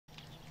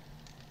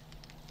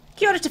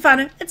Kia ora te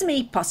whānau, it's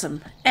me,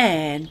 Possum,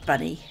 and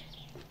Bunny.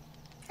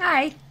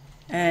 Hi.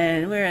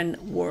 And we're in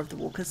War of the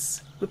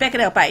Walkers. We're back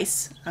at our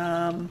base.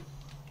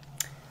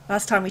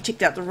 Last time we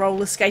checked out the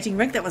roller skating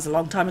rink, that was a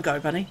long time ago,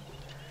 Bunny.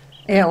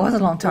 Yeah, it was a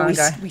long time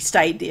ago. We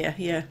stayed there,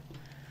 yeah.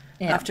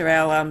 After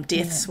our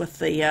deaths with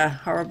the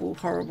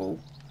horrible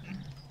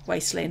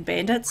wasteland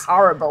bandits.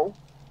 Horrible.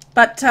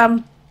 But,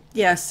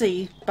 yeah,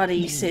 see,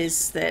 Buddy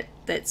says that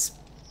that's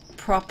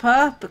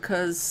proper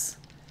because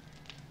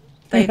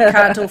they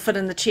can't all fit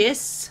in the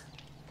chests.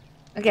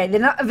 Okay, they're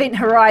not Event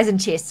Horizon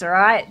chests,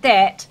 alright?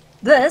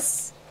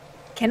 This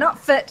cannot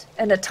fit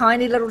in a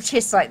tiny little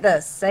chest like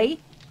this, see?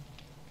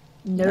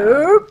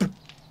 Nope.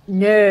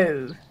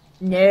 No.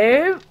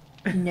 They're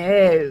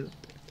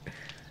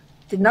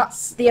not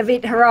the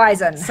Event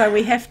Horizon. So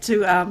we have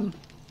to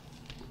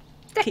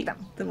keep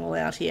them all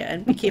out here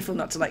and be careful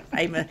not to like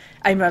aim an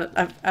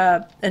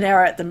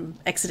arrow at them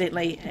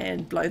accidentally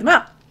and blow them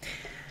up.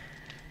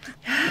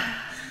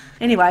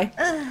 Anyway,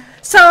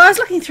 so I was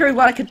looking through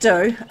what I could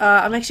do.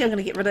 I'm going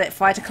to get rid of that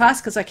fighter class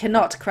because I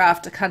cannot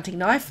craft a hunting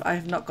knife. I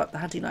have not got the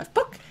hunting knife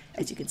book,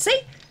 as you can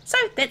see. So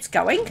that's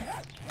going.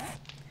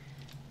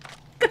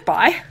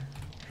 Goodbye.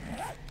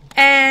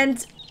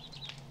 And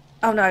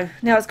oh no,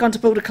 now it's gone to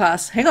builder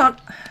class. Hang on.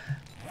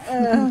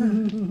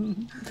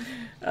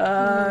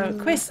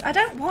 Quest. I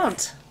don't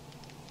want.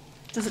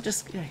 Does it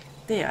just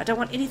there? I don't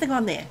want anything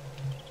on there.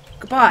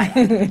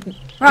 Goodbye.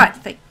 Right.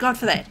 Thank God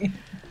for that.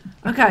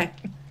 Okay.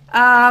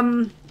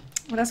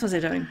 What else was I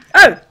doing?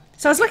 Oh,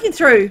 so I was looking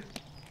through,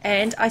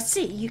 and I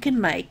see you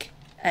can make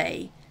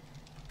a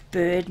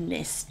bird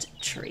nest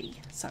tree.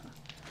 So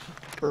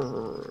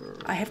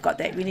I have got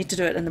that. We need to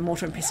do it in the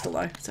mortar and pestle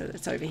though, so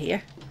it's over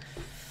here.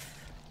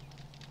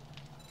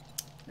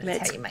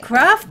 Let's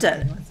craft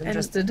it.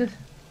 Interested.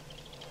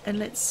 And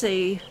let's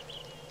see.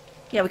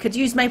 Yeah, we could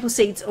use maple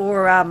seeds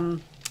or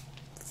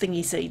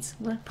thingy seeds,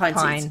 pine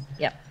seeds.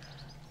 Yep.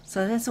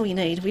 So that's all you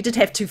need. We did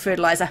have 2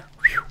 fertilizer.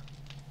 Whew.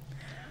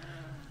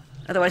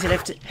 Otherwise, you'd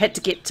had to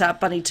get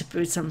Bunny to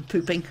do some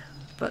pooping.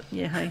 But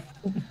yeah, hey,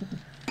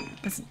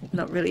 that's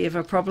not really ever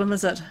a problem,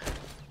 is it?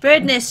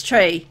 Bird nest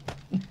tree.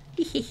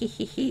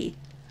 Going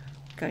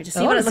to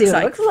see what it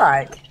looks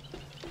like.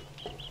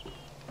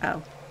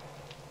 Oh,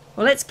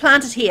 well, let's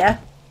plant it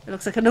here. It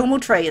looks like a normal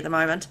tree at the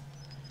moment.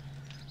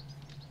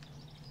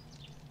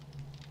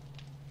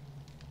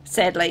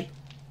 Sadly,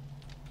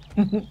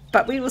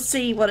 but we will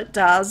see what it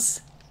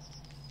does.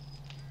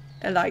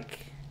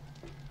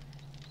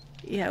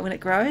 When it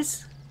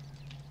grows.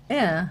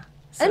 Yeah.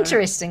 So,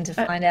 interesting to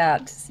find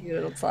out, to see what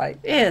it looks like.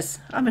 Yes,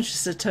 I'm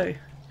interested too.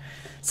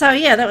 So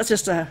yeah, that was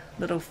just a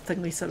little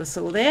thing we sort of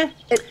saw there.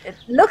 It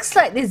looks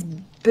like there's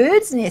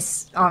birds'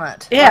 nests on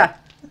it. Yeah.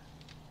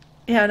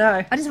 Yeah, I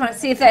know. I just want to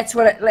see if that's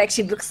what it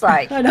actually looks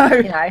like. I know.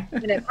 You know,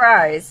 when it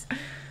grows.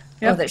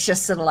 Yep. Or that's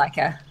just sort of like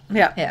a...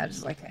 Yeah,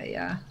 just like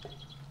a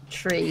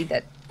tree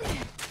that...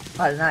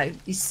 I don't know,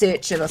 you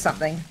search it or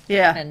something.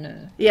 Yeah.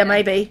 And,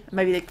 maybe.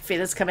 Maybe the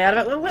feathers come out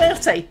of it. Well, we'll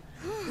see.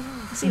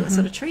 We'll see what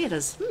sort of tree it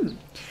is.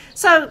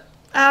 So,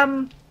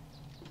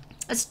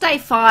 it's day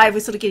 5. We're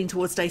sort of getting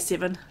towards day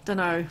 7. Don't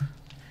know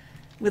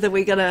whether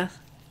we're going to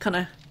kind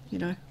of,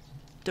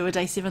 do a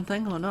day 7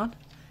 thing or not.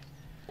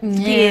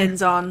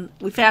 Depends on...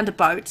 We found a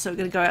boat, so we're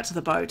going to go out to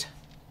the boat.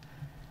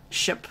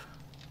 Ship.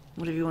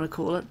 Whatever you want to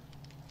call it.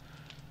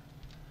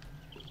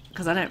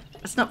 Because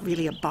it's not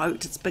really a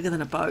boat. It's bigger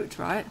than a boat,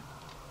 right?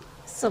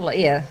 Sort of like,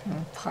 a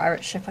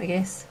pirate ship, I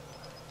guess.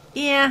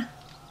 Yeah.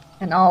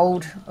 An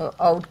old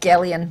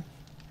galleon.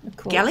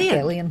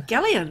 Galleon.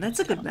 Galleon, that's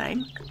a good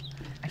name.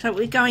 So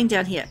we're going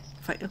down here.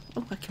 I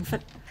can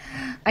fit.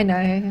 I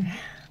know.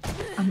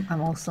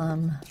 I'm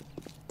awesome.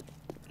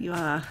 You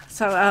are.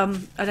 So,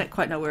 I don't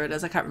quite know where it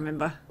is. I can't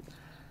remember.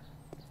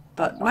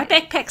 But my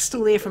backpack's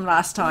still there from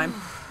last time.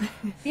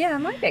 Yeah,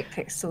 my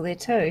backpack's still there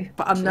too.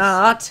 But I'm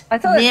not. I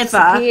thought it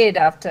disappeared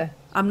after.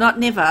 I'm not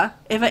never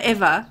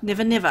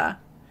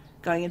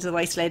going into the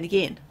wasteland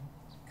again.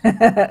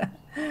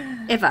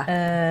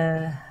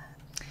 Ever.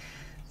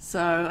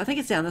 So I think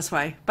it's down this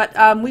way. But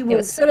we will. It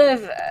was sort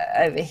of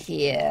over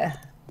here.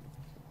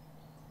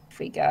 If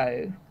we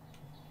go.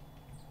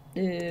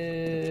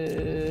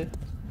 This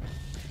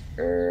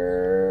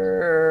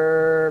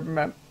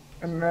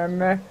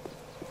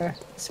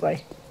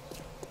way.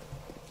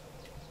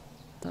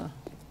 Oh,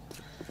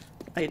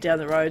 down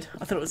the road.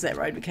 I thought it was that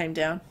road we came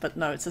down, but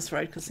no, it's this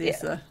road because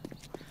there's the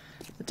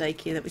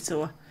daycare that we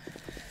saw.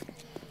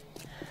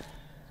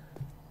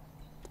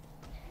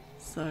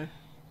 So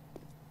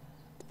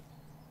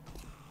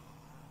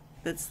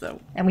that's the.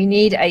 And I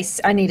need a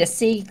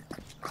C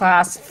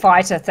class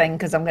fighter thing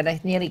because I'm going to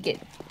nearly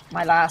get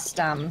my last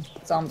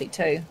zombie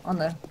too on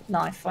the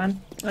knife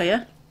one. Oh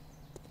yeah.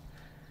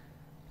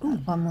 Ooh.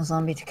 One more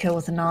zombie to kill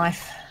with a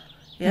knife.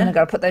 Yeah. And I've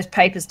got to put those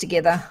papers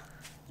together.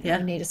 Yeah.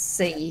 I need a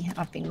C.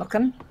 I've been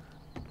looking.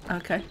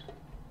 Okay.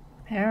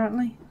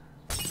 Apparently.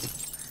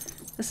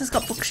 This has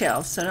got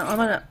bookshelves, so I'm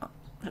gonna.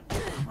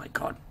 Oh my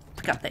god!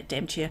 Pick up that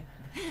damn chair.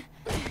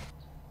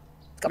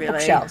 It's got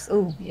bookshelves.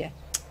 Oh yeah.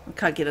 I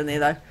can't get in there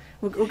though.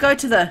 We'll go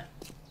to the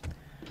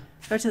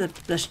Go to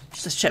the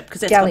ship,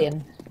 because that's Galleon.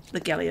 got, the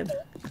Galleon,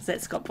 because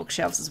that's got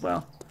bookshelves as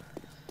well.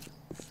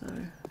 So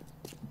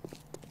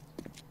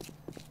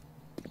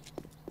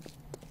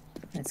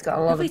It's got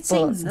a lot have of we seen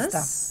bullets and this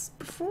stuff.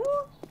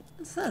 before?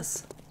 What's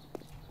this?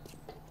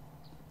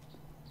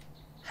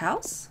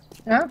 House?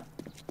 No?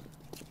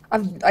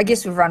 I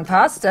guess we've run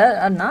past it.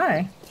 I don't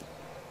know.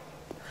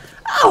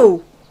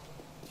 Oh!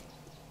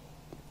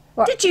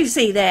 What? Did you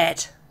see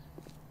that?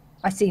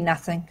 I see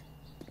nothing.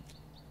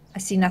 I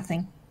see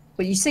nothing.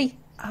 What do you see?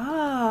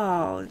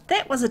 Oh,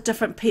 that was a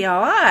different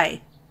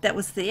POI that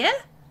was there.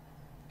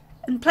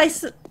 In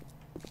place of...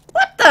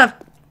 What the...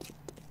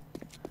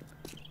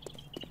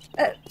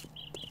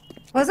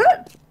 Was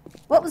it?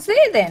 What was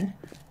there then?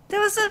 There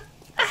was a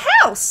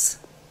house.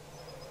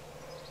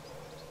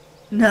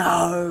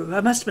 No, I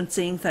must have been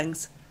seeing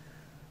things.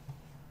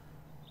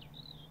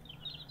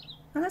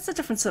 Well, that's a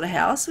different sort of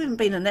house. We haven't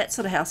been in that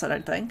sort of house, I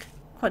don't think.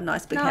 Quite a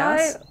nice big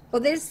house. Well,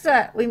 there's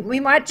we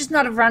might just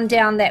not have run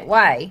down that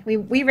way.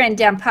 We ran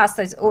down past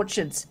those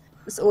orchards.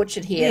 This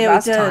orchard here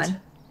last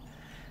time.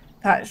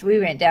 But we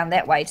went down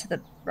that way to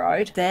the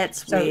road.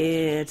 That's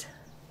weird.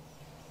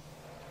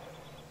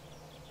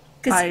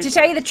 Because to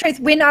tell you the truth,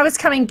 when I was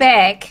coming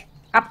back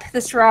up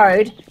this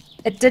road,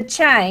 it did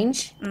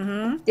change.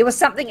 Mm-hmm. There was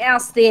something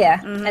else there,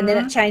 and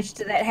then it changed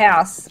to that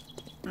house.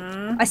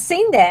 I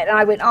seen that, and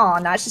I went, "Oh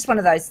no, it's just one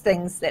of those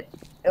things that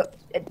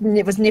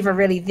it was never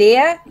really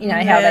there." You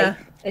know how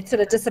they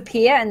sort of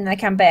disappear and they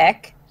come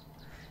back.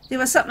 There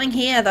was something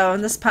here though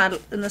in this part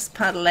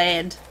of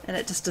land, and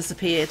it just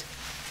disappeared.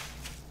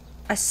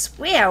 I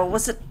swear, or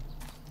was it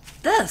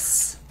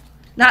this?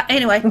 No,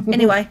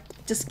 anyway,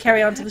 just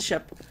carry on to the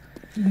ship.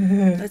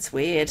 That's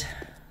weird.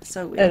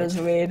 So weird. It is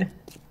weird.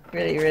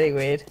 Really, really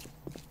weird.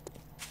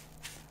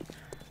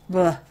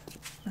 Ugh.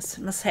 This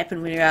must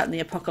happen when you're out in the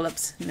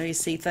apocalypse. You know, you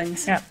see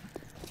things. Yeah.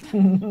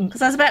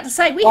 Because I was about to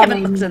say, we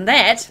haven't looked in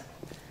that.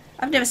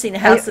 I've never seen a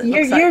house that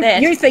looks like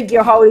that. You think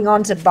you're holding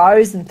on to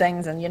bows and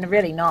things, and you're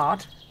really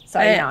not. So,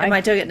 you know. Am I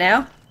doing it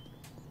now?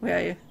 Where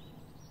are you?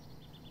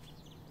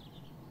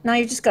 No,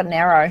 you've just got an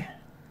arrow.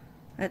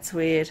 That's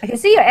weird. I can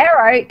see your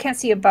arrow. Can't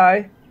see your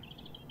bow.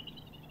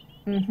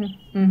 No.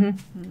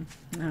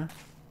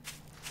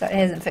 So it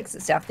hasn't fixed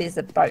itself. There's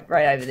a boat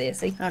right over there,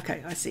 see?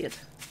 Okay, I see it.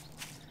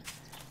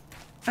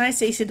 I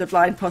see the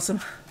blind possum.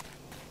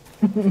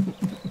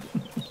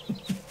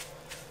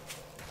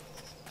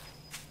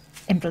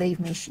 And believe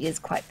me, she is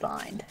quite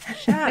blind.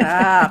 Shut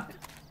up.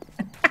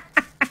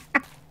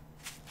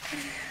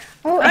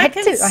 Oh, I had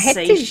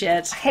to.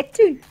 Shit. I had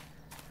to.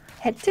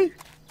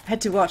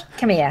 Had to what?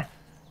 Come here.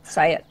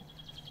 Say it.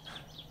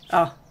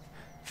 Oh.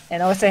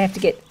 And I also have to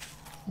get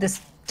this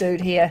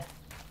dude here.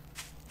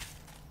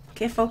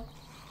 Careful.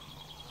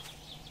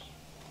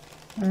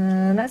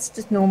 That's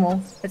just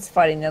normal. It's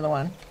fighting the other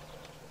one.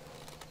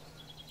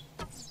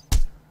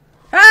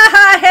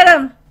 Ah, I hit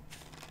him!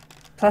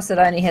 Plus it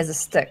only has a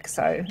stick,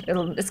 so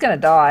it's going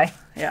to die.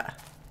 Yeah.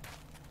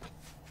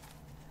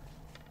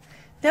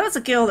 There was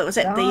a girl that was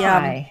at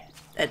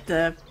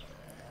the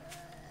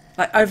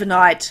like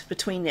overnight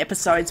between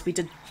overnight we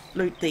did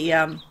loot the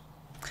oh,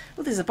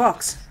 there's a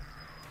box.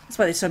 That's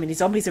why there's so many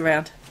zombies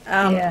around.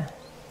 Yeah.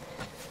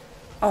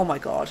 Oh my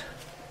god.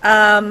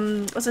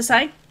 What was I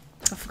saying?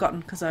 I've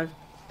forgotten because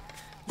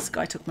this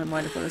guy took my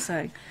mind of what I was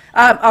saying.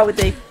 Oh, with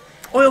the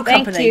oil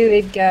company. Thank you,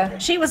 Edgar.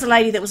 She was a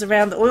lady that was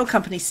around the oil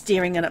company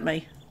staring in at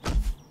me.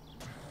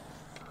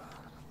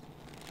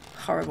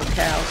 Horrible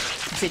cow.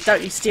 I said,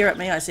 "Don't you stare at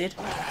me," I said.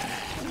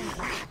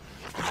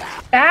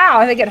 Ow,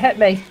 I think it hit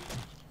me.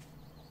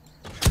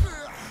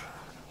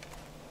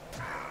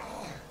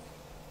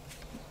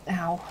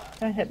 Ow,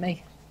 don't hit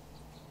me.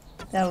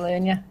 That'll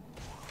learn you.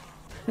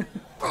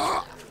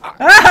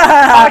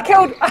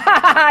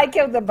 I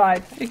killed them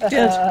both. You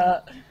did.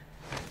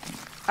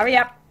 Hurry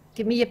up.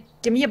 Give me your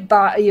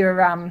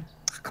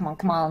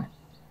come on.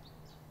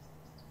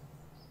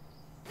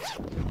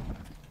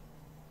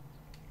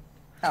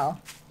 Oh.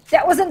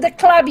 That wasn't the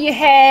club you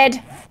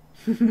had.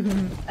 You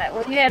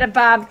had a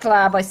barbed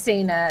club, I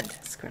seen it.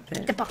 Scrap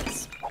that. The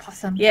box.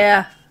 Awesome.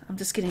 Yeah, I'm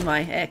just getting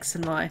my axe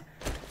and my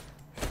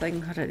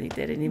thing. I don't need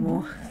that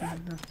anymore.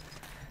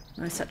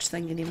 No such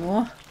thing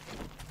anymore.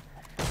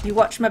 You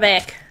watch my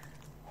back.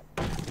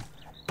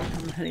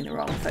 I'm hitting the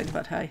wrong thing,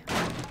 but hey.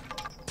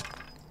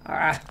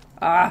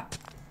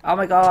 Oh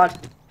my god.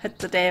 Hit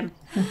the damn.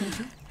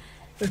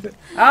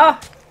 Oh!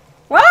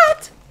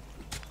 What?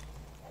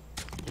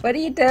 What are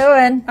you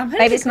doing? I'm hitting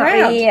Maybe it's the not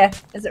ground. really here.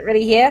 Is it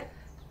really here?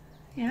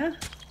 Yeah.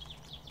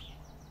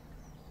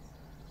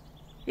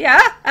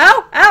 Yeah?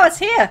 Ow, it's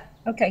here.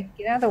 Okay,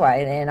 get out of the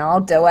way then. I'll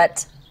do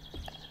it.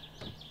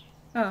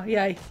 Oh,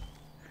 yay.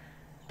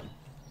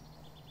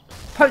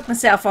 Poke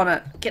myself on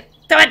it. Do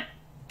it!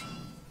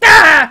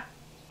 Ah!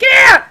 Get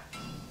out!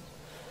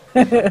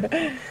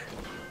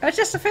 That's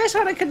just the first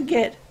one I couldn't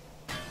get.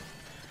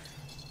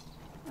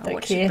 I'll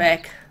watch it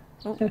back.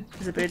 Oh,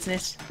 there's a bird's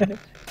nest.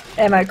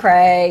 Ammo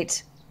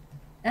crate.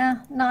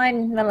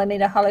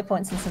 9mm hollow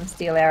points and some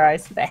steel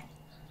arrows there.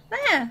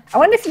 Yeah. I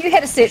wonder if you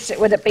had a search it,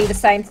 would it be the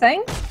same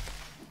thing?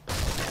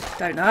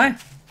 Don't know.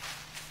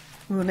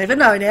 We'll never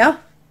know now.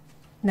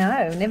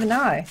 No, never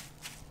know.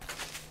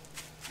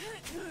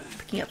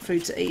 Picking up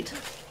food to eat.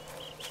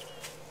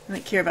 I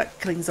don't care about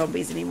killing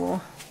zombies anymore.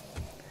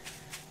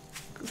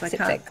 Because I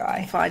Except can't that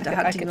guy. find a I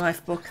hunting could-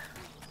 knife book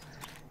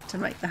to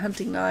make the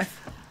hunting knife.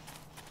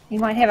 You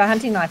might have a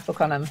hunting knife book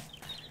on him.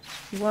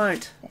 You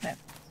won't. Yeah.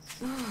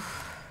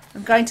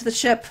 I'm going to the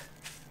ship.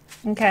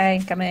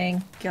 Okay,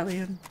 coming.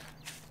 Galleon.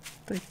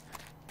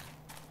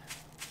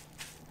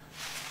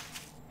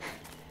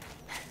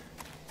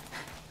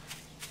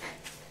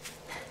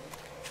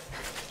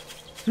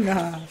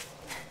 Nah.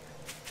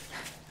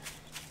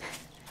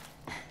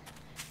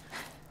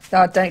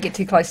 Oh, don't get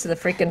too close to the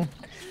freaking.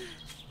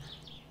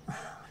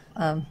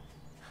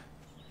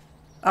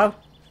 Oh.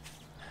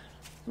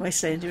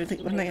 Wasteland. Do you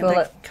think when they Call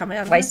it come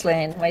out of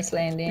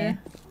wasteland, yeah. it?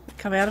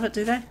 Come out of it,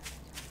 do they?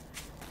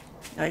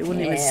 No, you wouldn't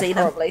Yeah, even see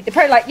them. probably. They're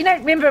probably like, you know,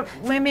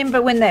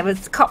 remember when there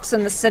was cops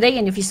in the city,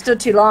 and if you stood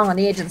too long on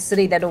the edge of the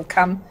city,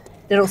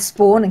 they'll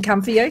spawn and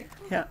come for you.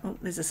 Yeah. Oh,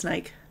 there's a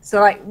snake. So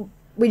like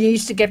when you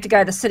used to have to go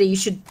to the city,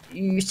 you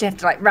used to have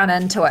to like run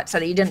into it so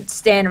that you didn't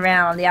stand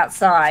around on the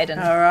outside and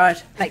All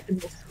right. make them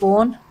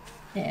spawn.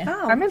 Yeah,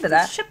 Oh, I remember the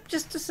that. ship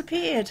just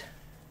disappeared.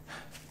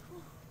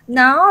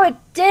 No, it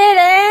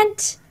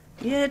didn't.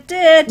 Yeah, it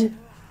did.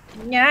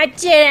 No, it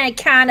didn't.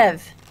 Kind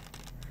of.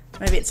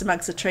 Maybe it's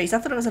amongst the trees. I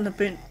thought it was in the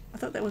burnt. I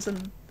thought that was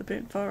in the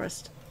burnt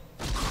forest.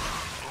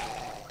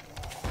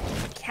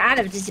 Kind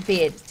of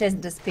disappeared. It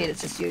hasn't disappeared.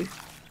 It's just you.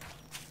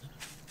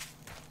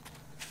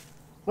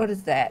 What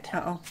is that?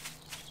 Uh oh.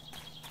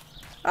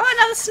 Oh,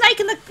 another snake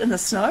in the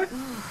snow.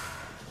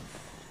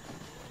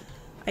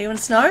 Are you in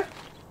snow?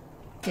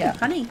 Yeah.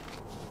 Honey.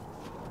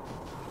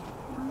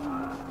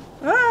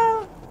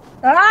 Oh.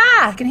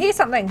 Ah! I can hear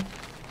something.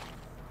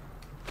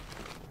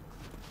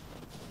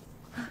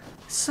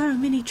 So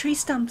many tree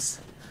stumps.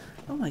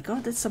 Oh my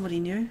god, that's somebody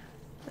new.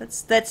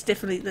 That's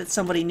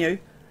somebody new.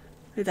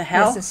 Who the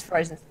hell? This is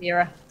Frozen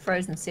Sarah.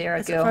 Frozen Sarah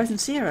It's girl. a Frozen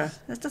Sarah.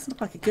 That doesn't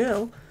look like a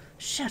girl.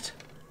 Shit.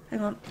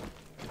 Hang on.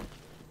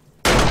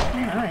 Oh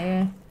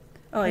yeah.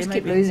 Oh, I yeah, just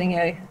keep maybe. losing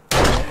you.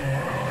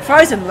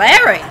 Frozen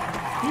Larry.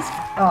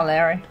 Oh,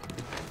 Larry.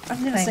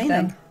 I've never Same seen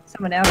thing. them.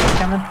 Someone else is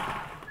coming.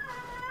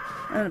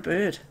 And a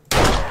bird.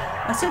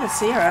 I said it's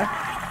Sarah.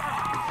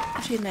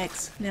 What's she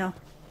next? Now.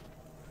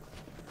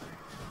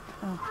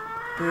 Oh,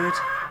 bird.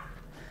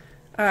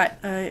 Alright,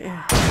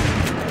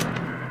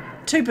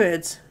 two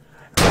birds.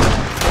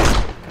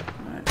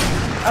 Right.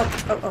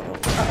 Oh, uh-oh.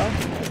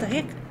 What the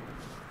heck?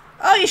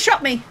 Oh, you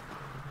shot me!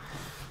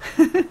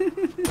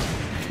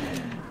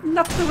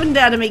 Knock the wind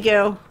out of me,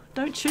 girl.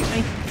 Don't shoot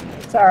me.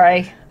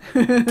 Sorry.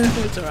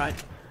 It's alright.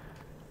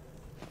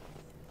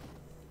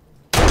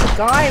 The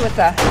guy with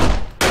the...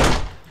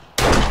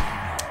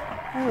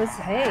 Who was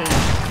he?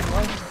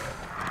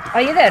 Oh,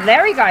 yeah, that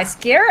Larry guy,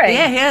 scary.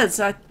 Yeah, he is.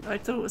 I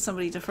thought it was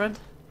somebody different.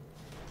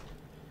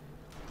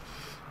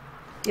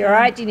 You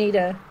alright? Do you need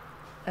a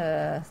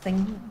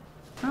thing?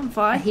 I'm A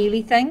fine.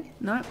 Healy thing?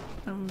 No,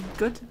 I'm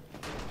good.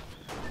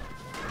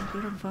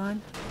 I'm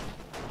fine.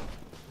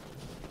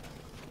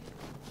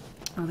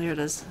 Oh, there it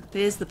is.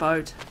 There's the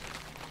boat.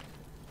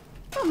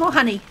 Oh, more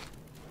honey.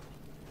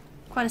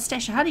 Quite a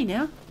stash of honey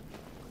now.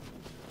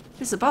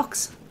 There's the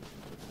box.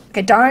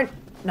 Okay, don't.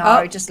 No,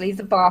 Oh. just leave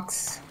the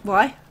box.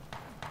 Why?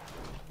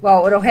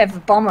 Well, it'll have a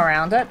bomb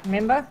around it,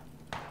 remember?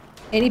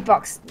 Any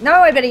box.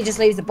 Nobody just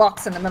leaves a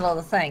box in the middle of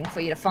the thing for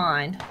you to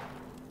find.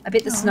 I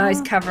bet the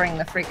snow's covering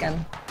the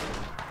freaking...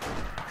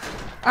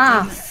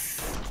 Ah,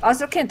 I was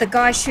looking at the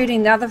guy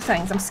shooting the other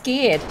things. I'm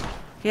scared.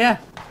 Yeah.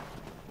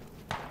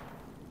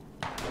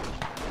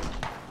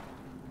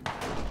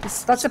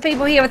 Lots of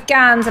people here with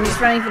guns. I'm just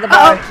running for the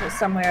Uh-oh. boat or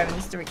somewhere over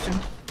this direction.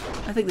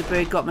 I think the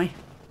bird got me.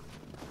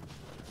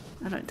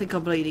 I don't think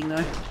I'm bleeding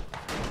though.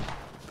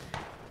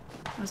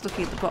 I was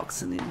looking at the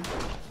box and then...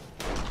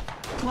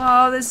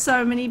 Wow, there's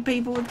so many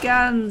people with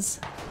guns.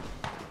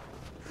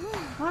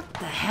 What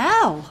the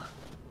hell?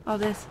 Oh,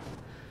 that's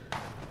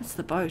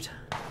the boat.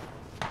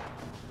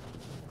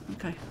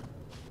 Okay.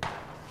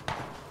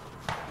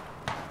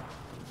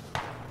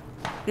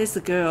 There's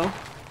the girl.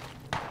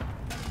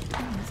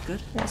 Oh, that's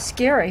good. That's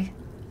scary.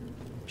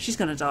 She's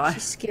gonna die.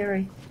 She's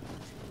scary.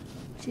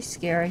 She's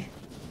scary.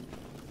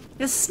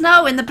 There's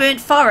snow in the burnt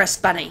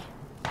forest, Bunny.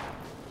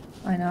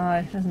 I know.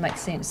 It doesn't make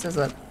sense, does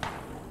it?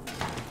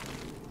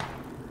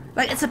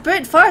 Like, it's a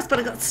burnt forest, but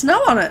it got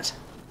snow on it.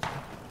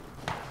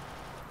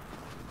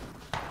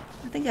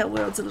 I think our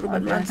world's a little bit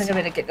I nuts. think I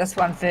better get this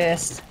one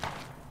first.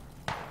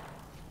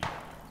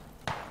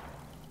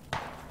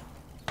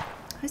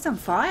 Who's on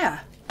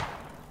fire?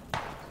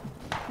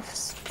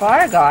 This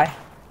fire guy.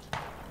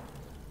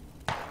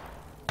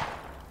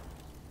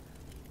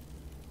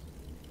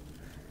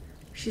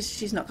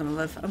 She's not gonna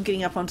live. I'm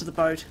getting up onto the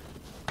boat.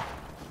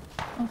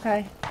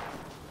 Okay.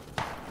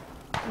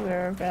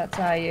 Whereabouts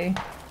are you?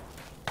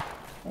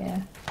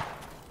 Yeah.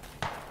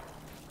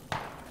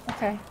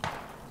 Okay.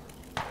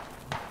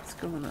 Let's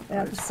go on that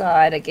Out boat. the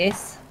side, I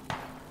guess.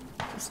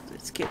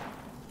 Let's get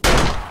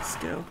this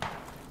girl.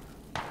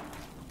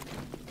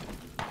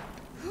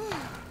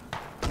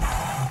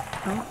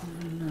 Oh,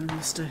 no.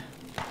 missed her.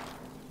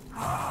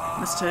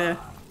 Missed her.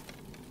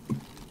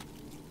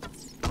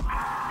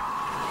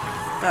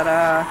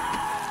 But,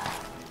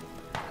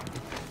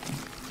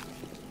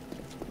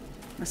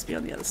 must be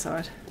on the other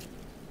side.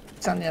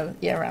 It's on the other,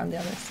 yeah, around the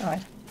other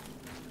side.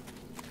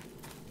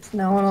 There's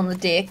no one on the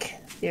deck.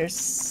 There's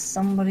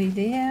somebody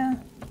there.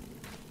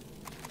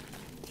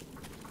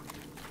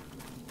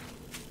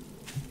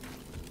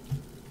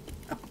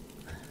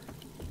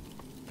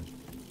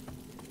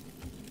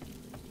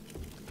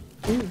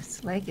 Ooh,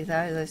 it's laggy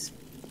though. There's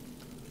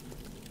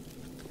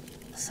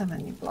so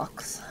many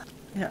blocks.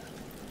 Yeah.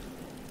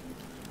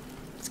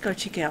 Let's go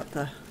check out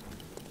the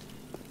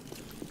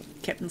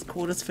captain's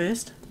quarters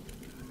first.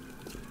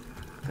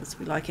 Because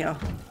we like our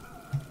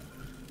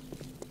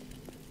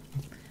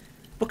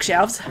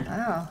bookshelves.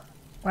 Wow.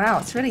 Wow,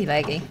 it's really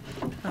laggy.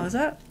 Oh, is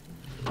that?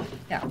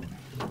 Yeah.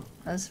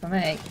 That's for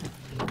me.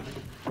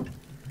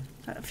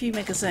 A few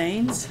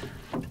magazines.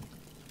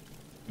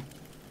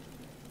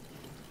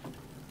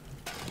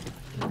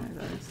 Where are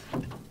those?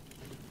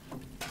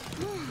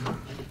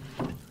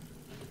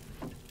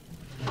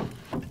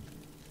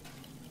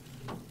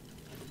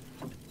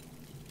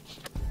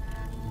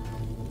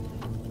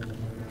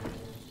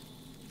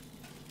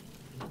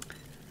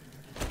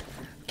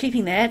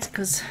 Keeping that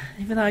because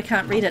even though I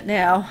can't read it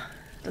now,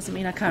 doesn't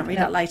mean I can't read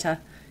it later.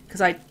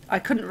 Because I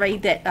couldn't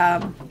read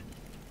that.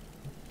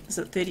 Is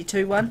it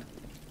 32 one?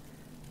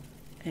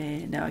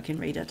 And now I can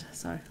read it.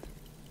 So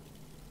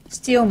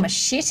Steel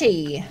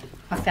machete.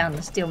 I found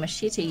the steel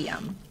machete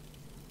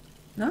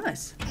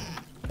nice.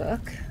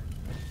 book.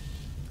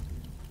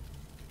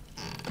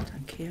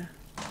 Don't care.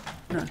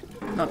 No,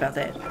 not about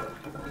that.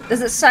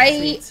 Does it say?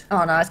 Seeds.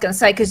 Oh no, I was going to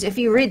say because if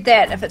you read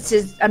that, if it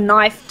says a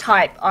knife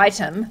type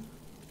item,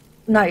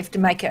 no, you have to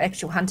make an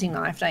actual hunting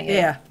knife, don't you?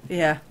 Yeah,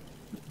 yeah.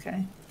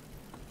 Okay.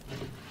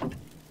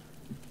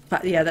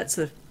 But yeah, that's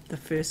the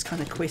first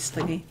kind of quest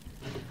thingy.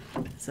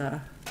 So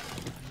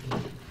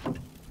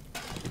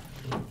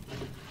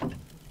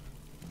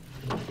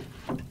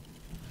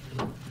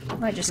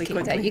I just keep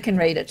that. quickly. You can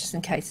read it just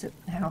in case it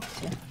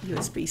helps you.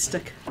 USB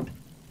stick.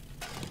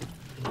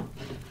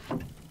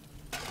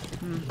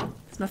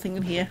 There's nothing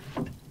in here.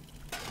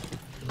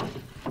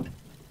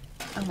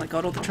 Oh my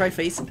god, all the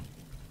trophies.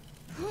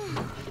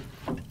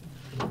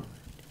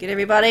 Get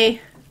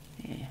everybody?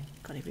 Yeah,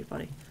 got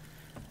everybody.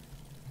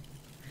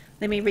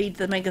 Let me read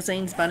the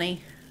magazines,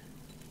 Bunny.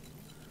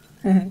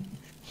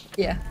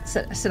 Yeah,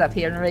 sit up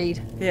here and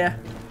read. Yeah.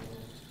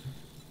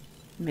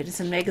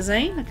 Medicine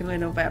magazine. I can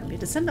learn all about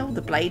medicine. Oh,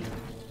 the blade,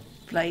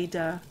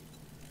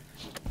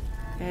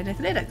 and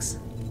athletics.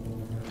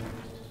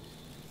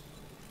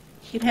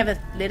 You can have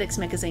athletics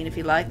magazine if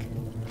you like.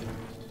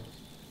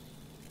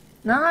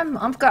 No,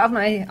 I've got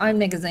my own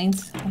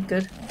magazines. I'm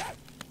good.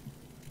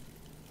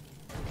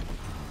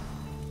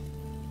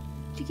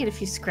 You get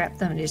if you scrap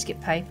them and you just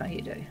get paper.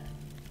 You do.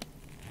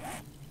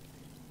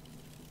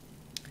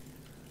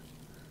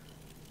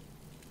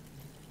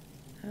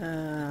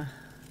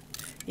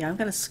 Yeah, I'm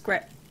gonna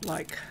scrap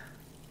like.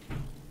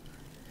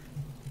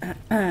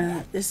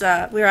 This.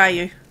 Where are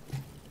you?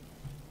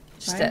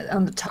 Just Right.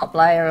 on the top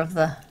layer of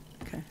the.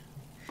 Okay.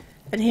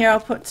 And here I'll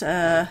put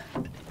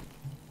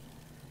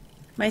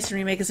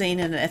masonry magazine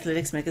and an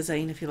athletics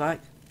magazine if you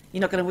like. You're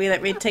not gonna wear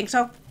that red tank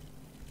top?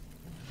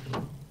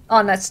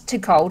 Oh, no, it's too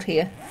cold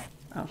here.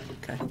 Oh,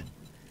 okay.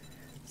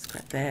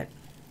 Scrap that.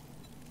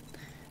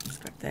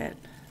 Scrap that.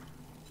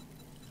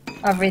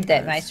 I've read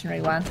that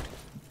masonry one.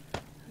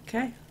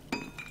 Okay.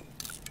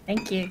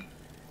 Thank you.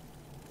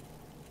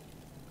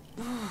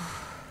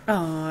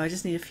 Oh, I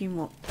just need a few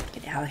more.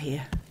 Get out of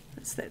here.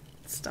 That's that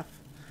stuff.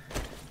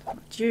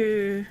 Not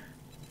you.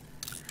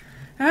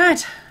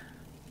 Alright.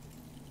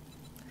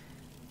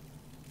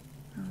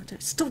 Oh,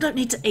 still don't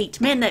need to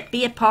eat. Man, that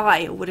beer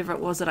pie or whatever it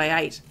was that I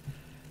ate.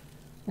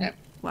 Yep.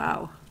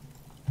 Wow.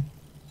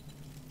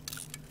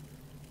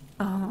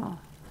 Oh,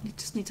 I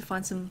just need to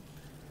find some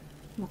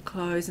more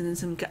clothes and then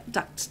some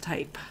duct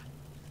tape.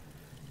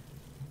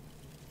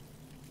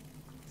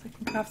 So I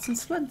can craft some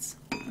splints.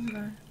 I don't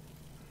know.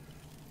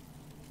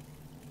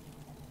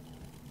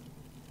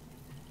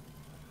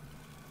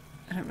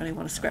 I don't really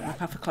want to scrap my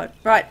puffer cloak.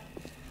 Right.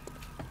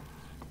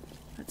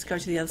 Let's go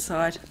to the other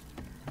side.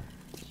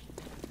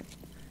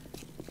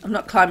 I'm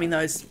not climbing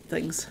those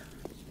things.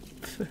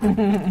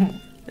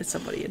 There's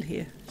somebody in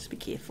here. Just be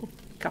careful.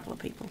 A couple of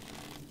people.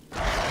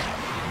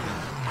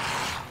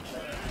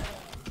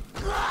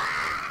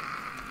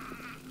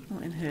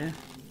 Not in her.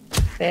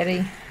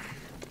 Betty.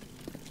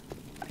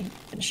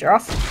 Finish her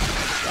off.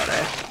 Got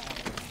her.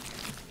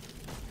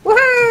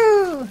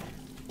 Woohoo!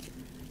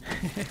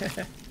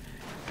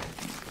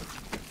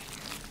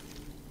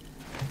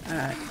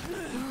 Alright.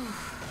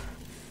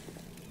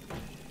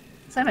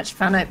 So much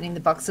fun opening the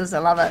boxes. I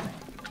love it.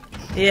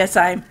 Yeah,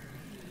 same.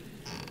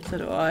 So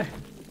do I.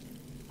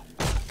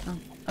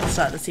 I'll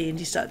start this end,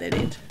 you start that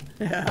end.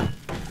 Yeah.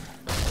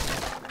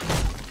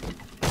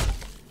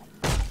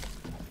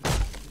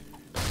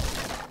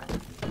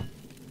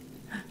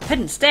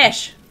 Hidden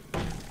stash.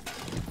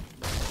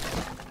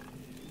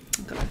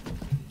 I've got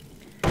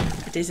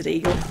a desert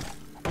eagle.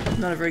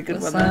 Not a very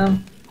good one,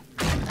 Awesome.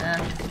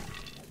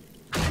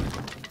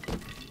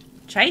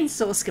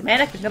 Chainsaw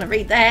schematic. I'm going to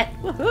read that.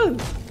 Woohoo!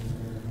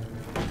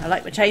 I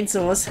like my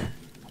chainsaws.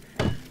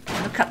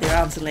 I'll cut their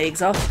arms and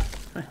legs off.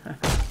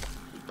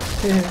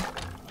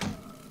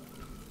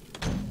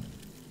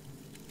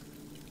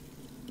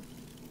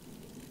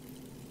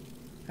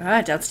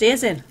 Alright,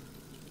 downstairs then.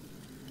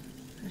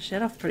 I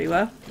shut off pretty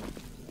well.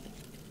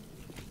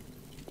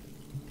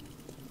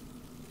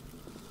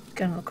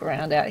 Gonna look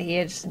around out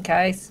here just in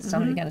case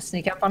somebody's going to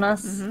sneak up on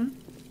us.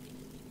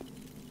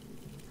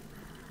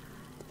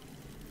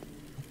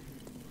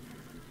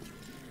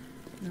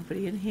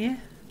 Nobody in here.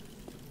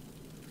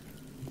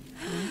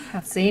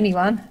 Can't see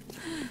anyone.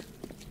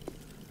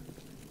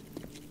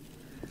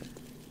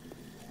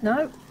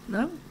 No,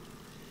 No?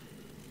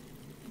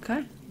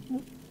 Okay.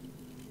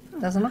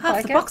 doesn't look Half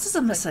like the it. boxes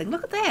are missing.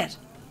 Look at that.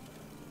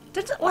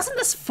 Wasn't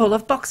this full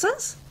of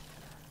boxes?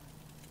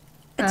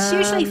 It's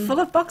usually full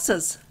of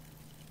boxes.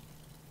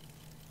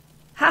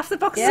 Half the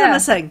boxes are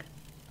missing.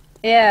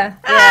 Yeah.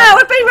 Ah,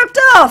 we're being ripped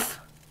off.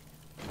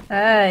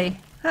 Hey.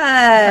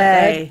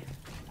 Hey.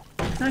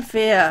 No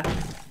fear.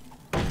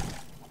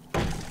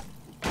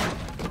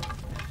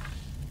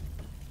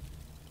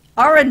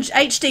 Orange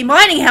HD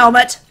mining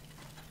helmet.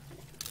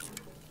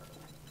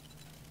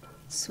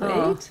 Sweet.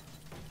 Oh.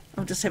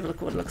 I'll just have a look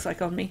at what it looks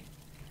like on me.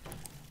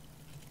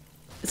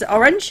 Is it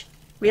orange?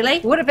 Really?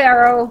 Water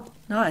barrel.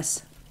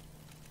 Nice.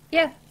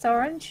 Yeah, it's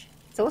orange.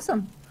 It's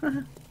awesome.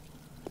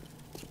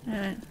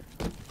 Alright.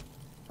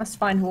 Must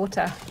find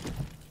water.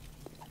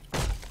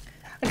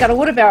 I got a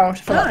water barrel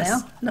to fill up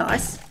now.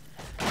 Nice.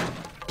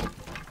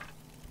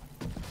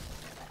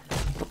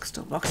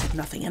 Bookstore box had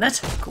nothing in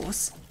it, of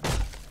course.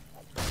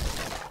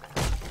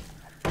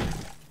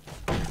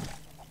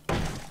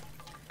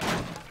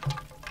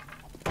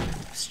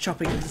 Just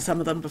chopping into some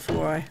of them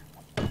before I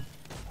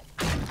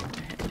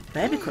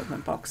lab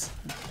equipment box.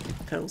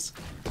 Pills.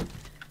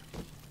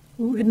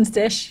 Ooh, hidden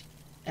stash.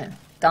 Yeah,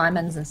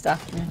 diamonds and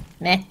stuff.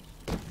 Meh.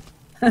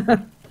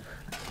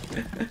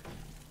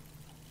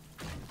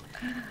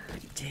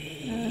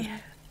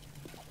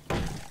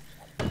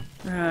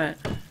 Right.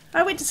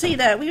 I went to see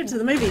that. We went to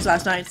the movies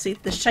last night to see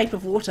The Shape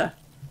of Water.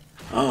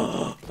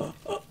 Was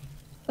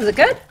it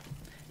good?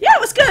 Yeah,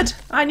 it was good.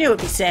 I knew it'd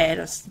be sad.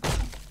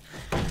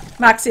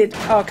 Mark said,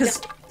 "Oh,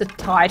 because The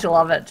title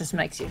of it just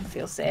makes you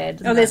feel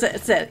sad.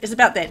 it's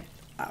about that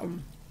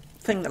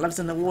thing that lives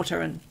in the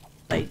water, and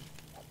they,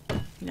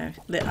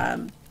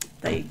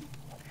 they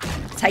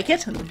take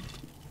it and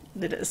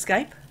let it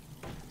escape."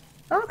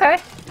 Okay.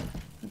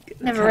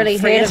 Never really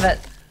heard of it.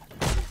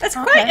 It's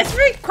quite. It's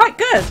really quite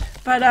good.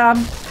 But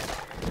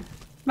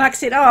Mark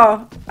said,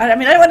 "Oh, I don't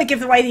want to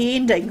give away the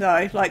ending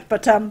though.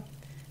 But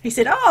he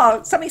said,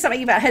 oh,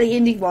 something about how the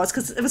ending was,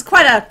 because it was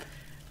quite a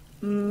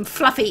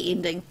fluffy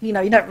ending. You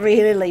don't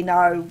really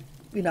know.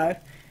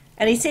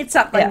 And he said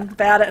something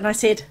about it, and I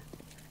said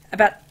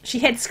about she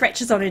had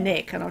scratches on her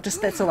neck, and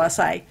that's all I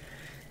say.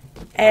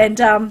 And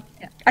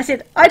I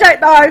said, I don't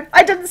know.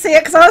 I didn't see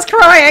it because I was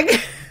crying."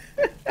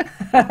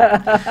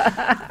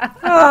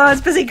 I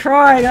was busy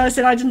crying. I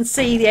said I didn't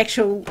see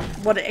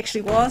what it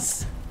actually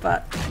was,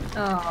 but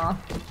Oh,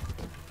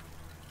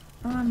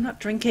 I'm not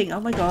drinking. Oh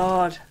my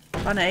god,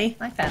 funny.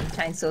 I found a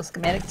chainsaw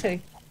schematic too.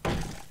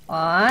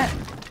 What?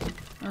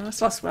 I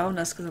just lost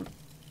wellness because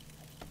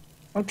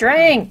Well,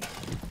 drink.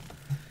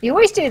 You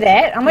always do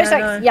that. I'm always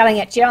yelling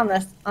at you on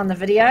the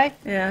video.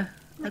 yeah.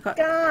 God,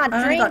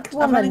 I've drink,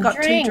 woman, I've only got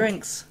drink. 2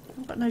 drinks.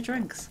 I've got no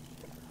drinks.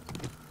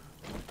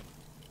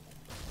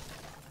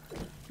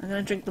 I'm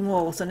going to drink them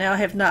all, so now I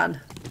have none.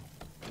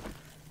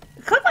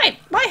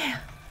 My...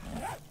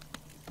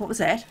 What was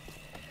that?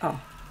 Oh,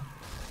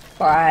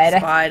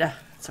 spider.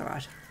 It's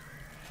alright.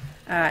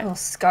 Alright. Oh,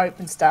 scope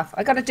and stuff.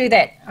 I got to do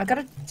that. I got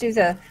to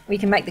do we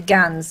can make the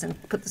guns and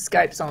put the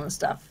scopes on and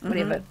stuff.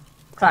 Whatever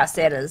class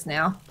that is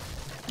now.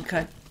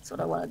 Okay. That's what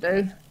I want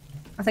to do.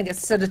 I think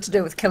it's sort of to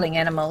do with killing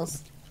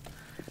animals.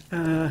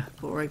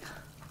 Boring.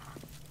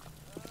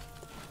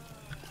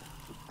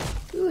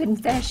 Ooh, hidden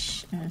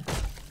fish.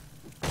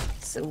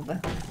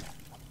 Silver.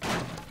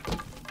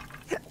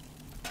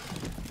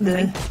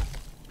 Okay.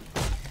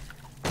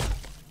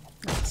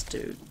 Let's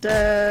do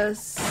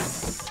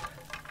this.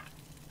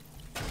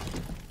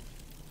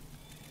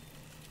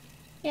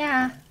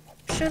 Yeah,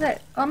 I'm sure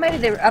that. Oh, maybe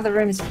there are other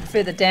rooms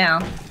further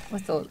down. I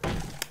thought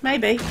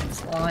Maybe.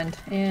 it's lined.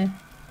 Yeah.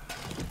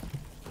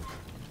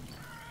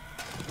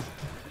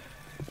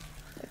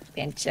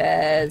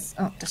 Benches.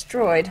 Oh,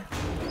 destroyed.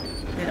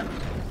 Yeah.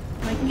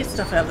 I can get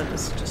stuff out that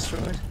was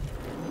destroyed.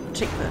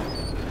 Check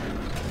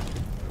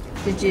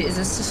the... Is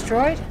this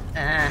destroyed?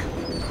 Ah.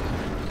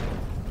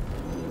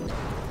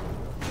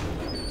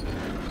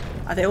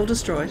 Are they all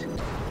destroyed?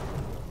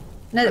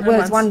 No, No,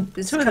 there's one.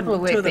 There's two a of them-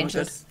 couple of two of them are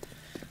workbenches.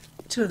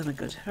 2 of them are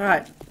good.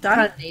 Alright, I done?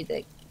 don't need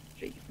that.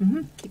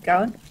 Keep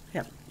going.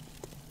 Yep.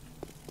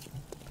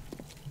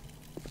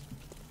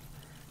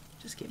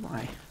 Just get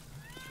my...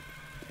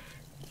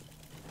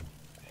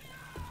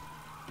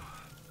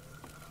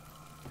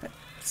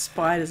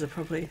 Spiders are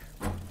probably...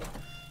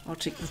 I'll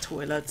check the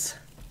toilets.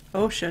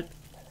 Oh shit.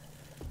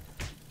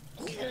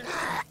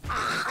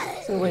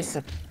 There's always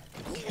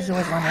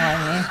one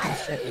lying there. Oh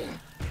shit.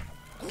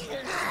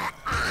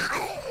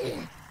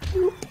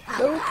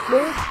 Nope.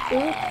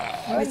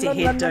 Where's your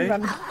head, dude?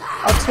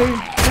 Oh,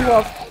 two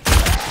off.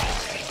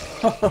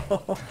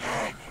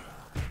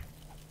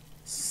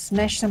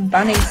 Smash some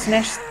bunny.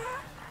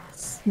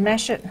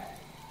 Smash it.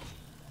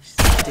 She's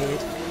dead.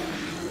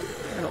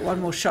 I've got one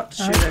more shot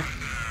to shoot her.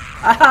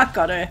 Ah,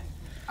 got her.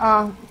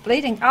 Oh,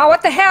 bleeding. Oh,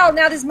 what the hell?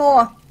 Now there's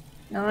more.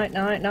 No.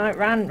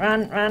 Run.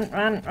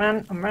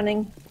 I'm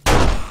running.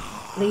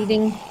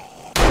 Bleeding.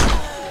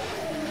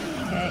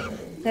 Okay.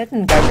 That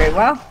didn't go very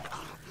well.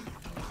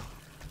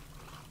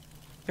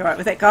 You alright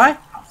with that guy?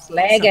 It's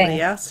lagging.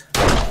 Somebody else?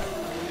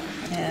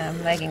 Yeah,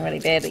 I'm lagging really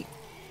badly.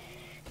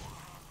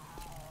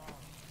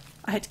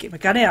 I had to get my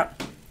gun out.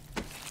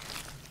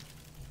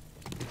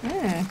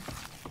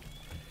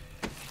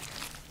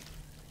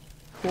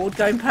 Horde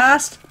going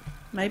past?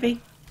 Maybe?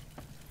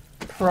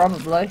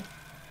 Probably.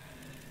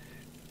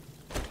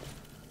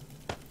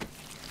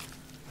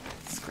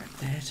 Scrap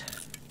that.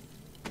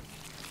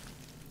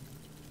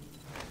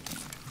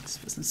 Just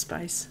for some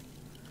space.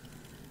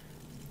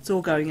 It's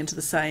all going into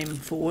the same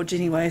forge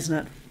anyway,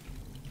 isn't it?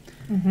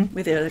 Mm-hmm.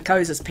 Whether it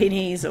goes as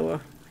pennies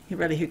or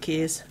really who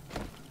cares?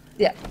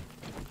 Yeah.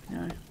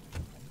 No.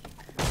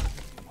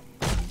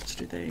 Let's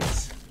do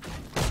these.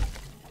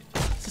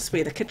 This is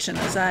where the kitchen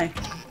is, eh?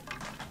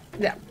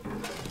 Yeah.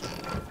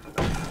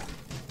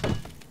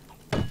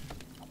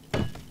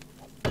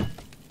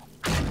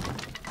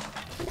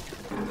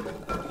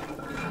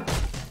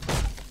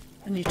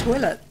 A new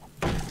toilet.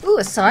 Ooh,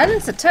 a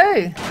silencer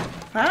too.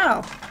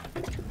 Wow.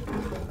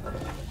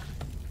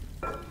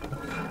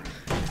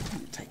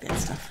 Take that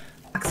stuff.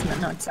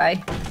 Excellent, I'd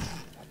say.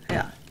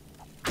 Yeah.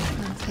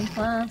 Nothing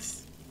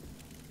class.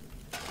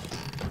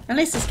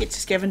 Unless this gets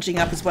your scavenging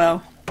up as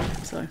well.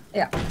 So.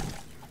 Yeah.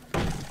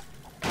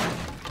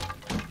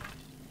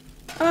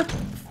 Ah,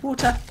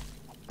 water.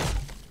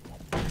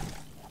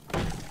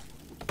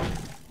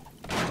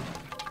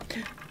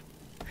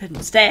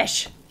 Hidden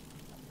stash.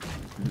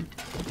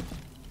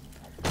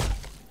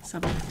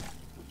 Some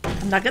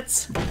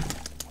nuggets.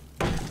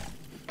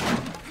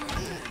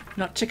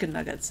 Not chicken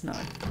nuggets, no.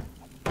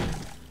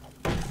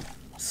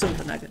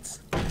 Silver nuggets.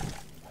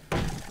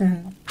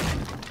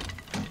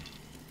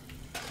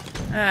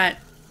 Alright.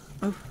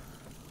 Oh.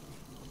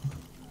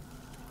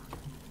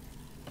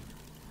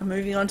 I'm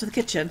moving on to the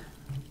kitchen.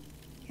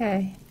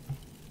 Okay.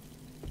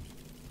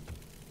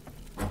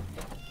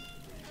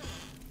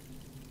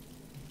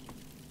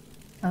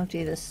 I'll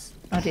do this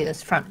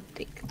front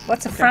deck.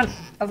 What's the front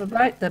of a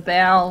boat? The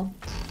bow.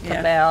 Yeah.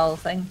 The bow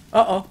thing.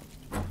 Uh-oh.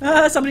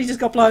 Ah, somebody just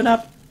got blown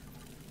up.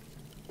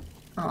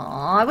 Oh,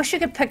 I wish you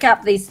could pick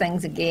up these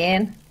things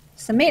again.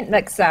 Cement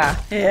mixer. Yeah.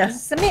 There's a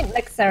cement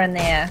mixer in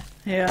there.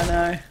 Yeah, I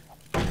know.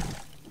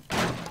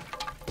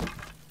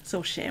 It's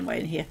all shamway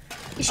in here.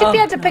 You should be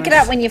able to pick it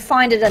up when you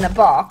find it in a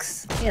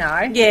box, you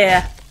know.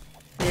 Yeah.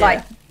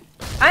 Like,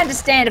 I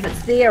understand if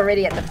it's there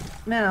already at the...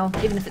 Well,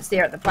 even if it's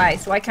there at the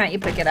place, why can't you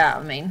pick it up?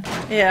 I mean,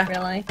 Yeah.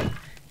 really?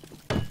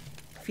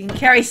 If you can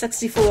carry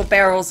 64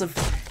 barrels of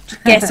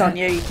gas on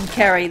you, you can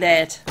carry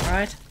that,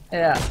 right?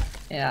 Yeah.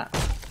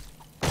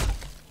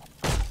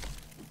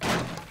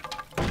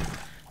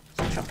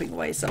 Chopping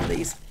away some of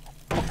these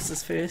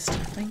boxes first, I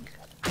think.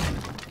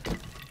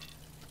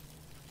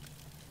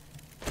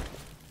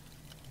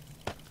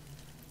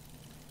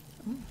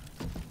 Ooh.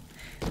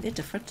 They're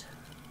different.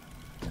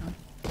 Oh.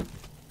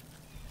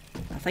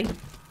 Nothing.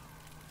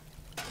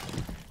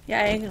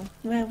 Yeah,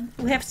 well,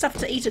 we have stuff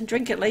to eat and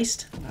drink at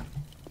least. Well,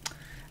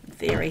 in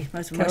theory,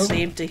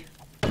 mostly empty.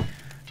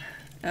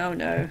 Oh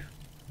no.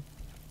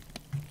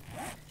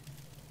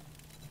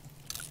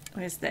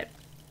 Where's that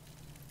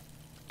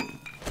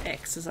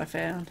axes I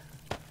found?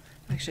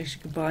 Actually, I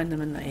should combine them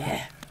in there.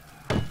 Yeah.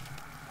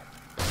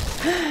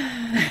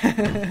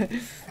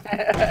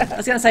 I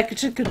was going to say I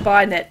should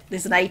combine that.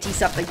 There's an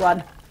 80-something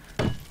one.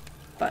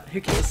 But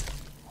who cares?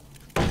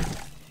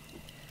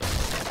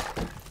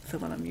 The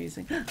one I'm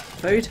using.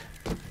 Food.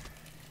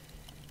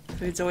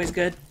 Food's always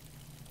good.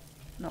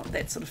 Not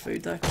that sort of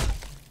food though.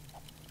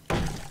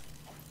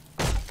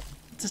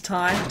 It's a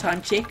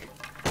time check.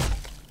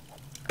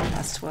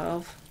 Past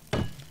 12.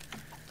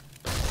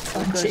 It's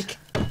all good. Check.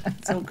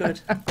 It's all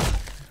good.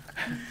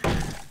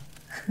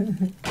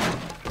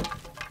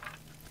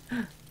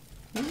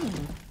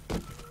 Ooh.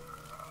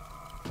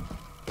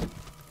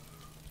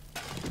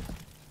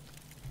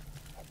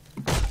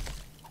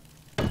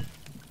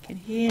 Can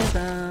hear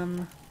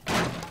them.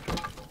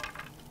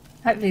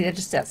 Hopefully they're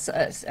just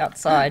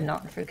outside,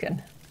 not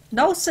freaking...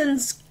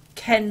 Nolson's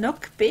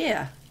Canuck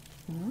beer.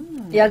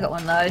 Yeah, I got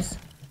one of those.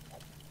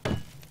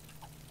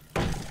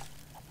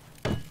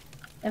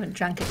 Haven't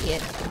drunk it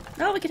yet.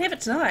 Oh, we can have it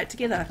tonight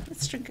together.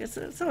 Let's drink.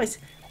 It's always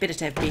better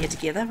to have beer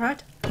together,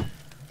 right?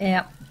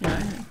 Yeah. You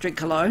know,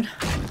 drink alone.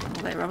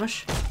 All that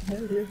rubbish.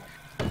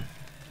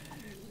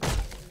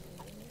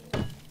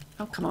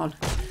 Oh, come on.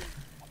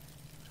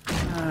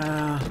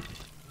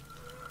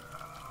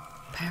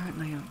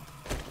 Apparently.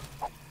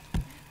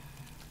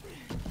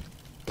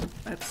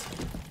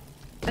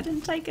 I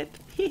didn't take it.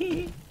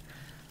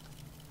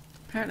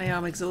 Apparently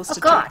I'm exhausted. Oh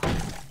God!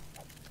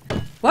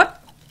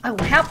 What? I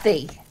will help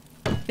thee.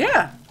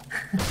 Yeah.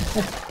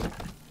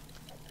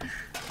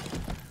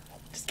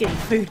 Just getting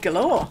food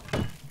galore.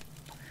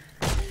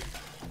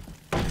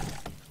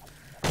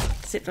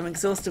 Except I'm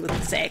exhausted with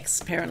this axe,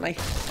 apparently.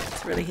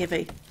 It's really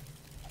heavy.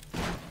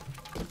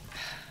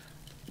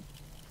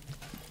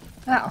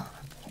 Oh,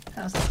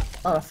 that was a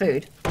lot of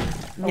food.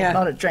 Yeah. A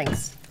lot of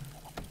drinks.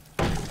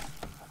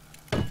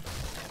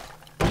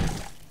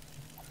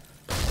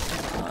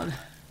 On.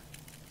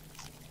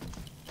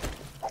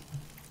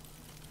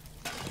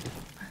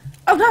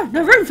 Oh no,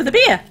 no room for the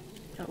beer!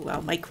 Oh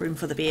well, make room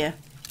for the beer.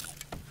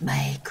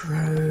 Make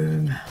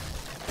room.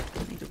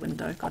 Need a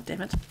window, god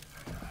damn it.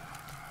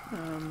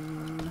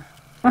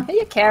 What are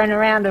you carrying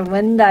around a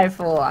window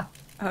for?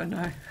 Oh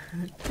no.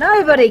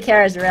 Nobody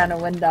carries around a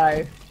window.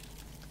 I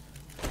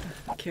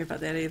don't care about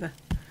that either.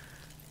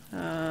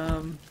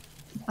 I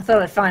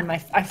thought I'd found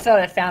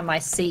my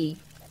C,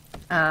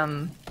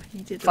 You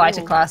did it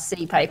fighter all. class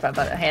C paper,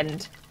 but I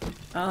hadn't.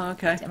 Oh,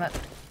 okay. Damn it.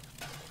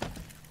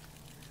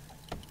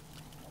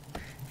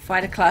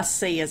 Fighter class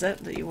C, is it,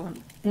 that you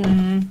want?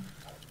 Mm-hmm.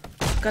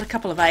 Got a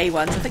couple of A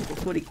ones. I think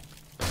we've already...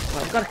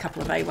 Well, we've got a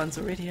couple of A ones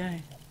already, eh?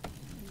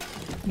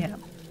 Yeah.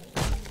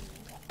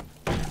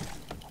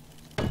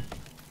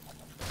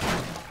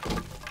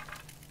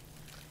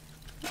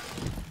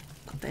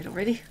 Got that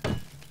already.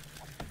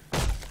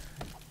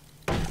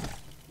 God,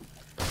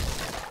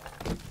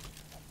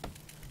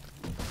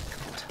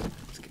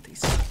 let's get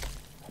these.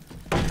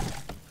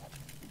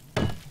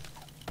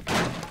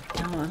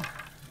 Come on.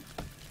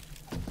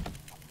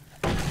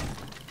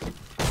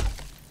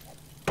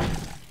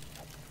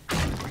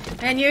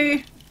 And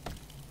you.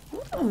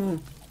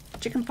 Ooh,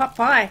 chicken pot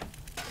pie.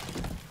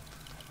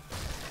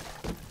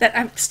 That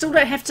I still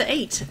don't have to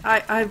eat.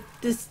 I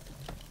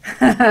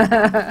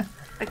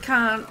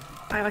can't.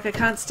 I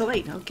can't still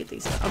eat. I'll get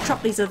these. I'll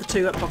chop these other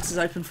two boxes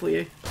open for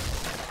you.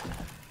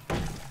 Tell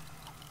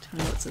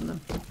me what's in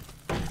them.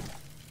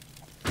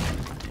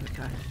 There we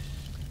go.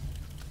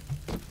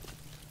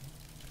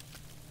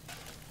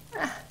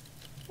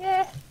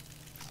 Yeah.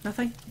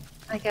 Nothing.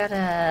 I got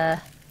a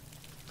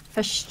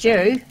fish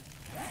stew.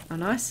 Oh,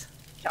 nice.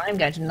 Which I'm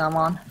going to numb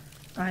on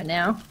right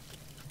now. I'm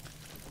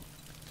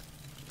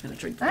gonna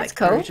drink That's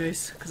blackberry cool.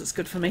 juice because it's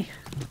good for me.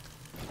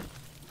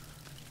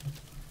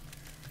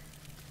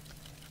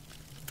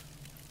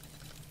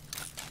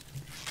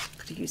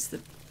 Could have used the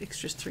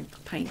extra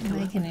strength painkiller.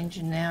 Make an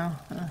engine now.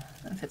 I don't know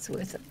if it's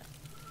worth it.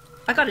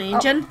 I got an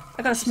engine.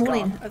 I got a small gone.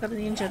 engine. I got an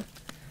engine.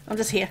 I'm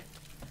just here.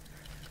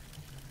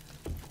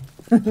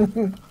 I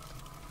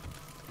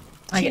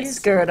get Cheers.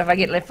 scared if I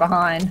get left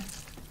behind.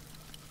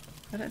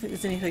 I don't think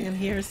there's anything in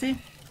here, is there?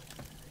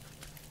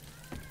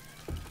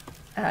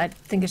 I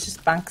think it's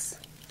just bunks.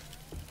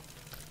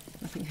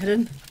 Nothing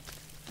hidden.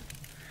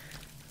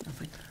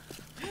 Nothing.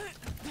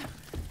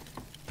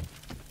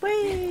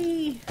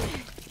 Whee!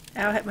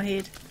 Ow, I hit my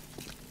head.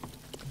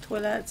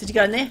 Toilet. Did you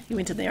go in there? You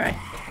went in there, eh?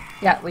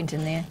 Yeah, it went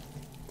in there.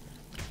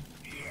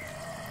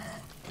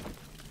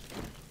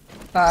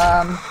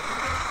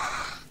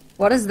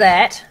 What is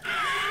that?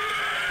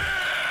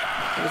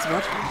 That is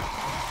what?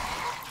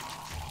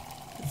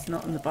 It's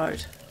not in the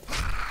boat.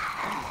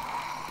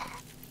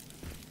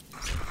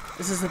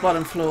 This is the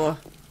bottom floor.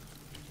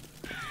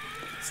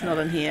 It's not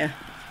in here.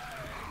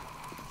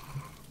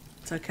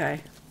 It's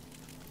okay.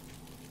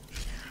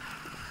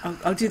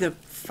 I'll do the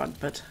front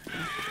bit.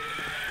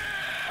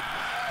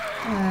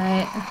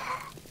 Alright.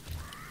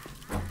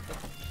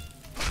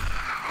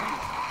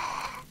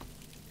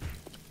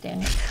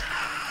 Dang it.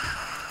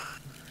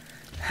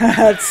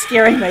 It's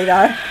scaring me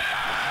though.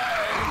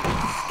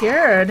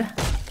 Scared.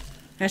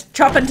 Just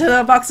chop into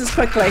the boxes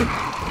quickly.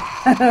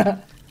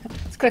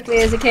 As quickly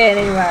as I can,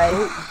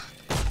 anyway.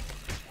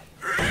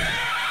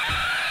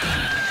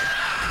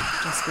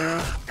 Just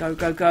girl. Go,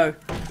 go, go.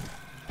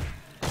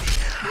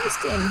 Let me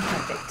stand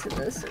right back to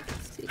this. So I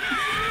can see.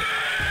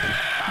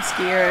 I'm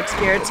scared,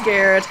 scared,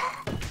 scared.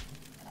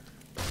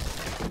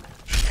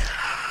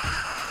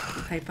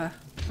 Paper.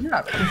 I'm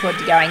not looking forward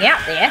to going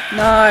out there.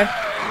 No.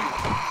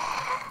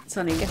 It's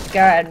only Get to go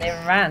out and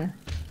then run.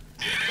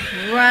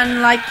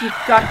 run like you've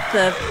got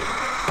the...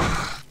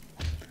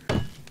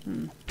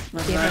 I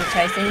don't Devil know.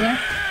 chasing you.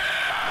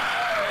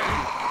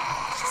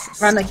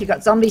 Run like you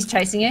got zombies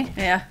chasing you.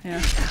 Yeah,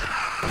 yeah.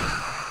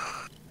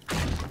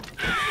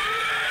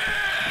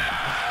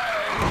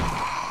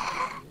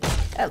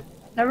 Oh,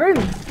 no room.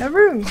 No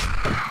room.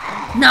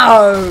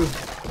 No!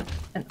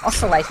 An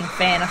oscillating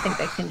fan. I think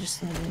they can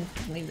just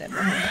leave that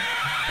behind.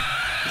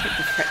 Take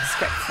the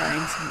scrap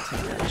frames and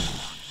take that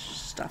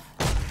stuff.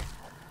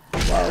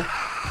 Whoa.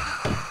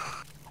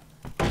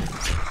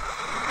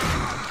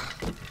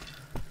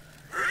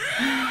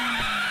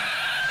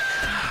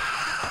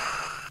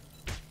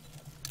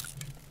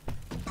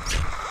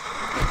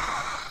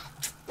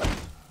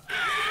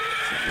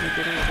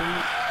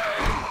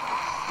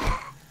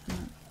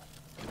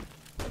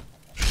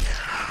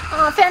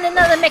 Oh, I found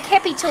another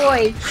McHappy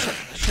toy.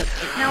 Shit.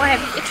 Now I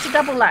have extra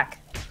double luck.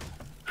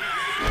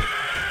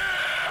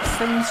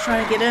 things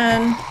trying to get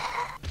in.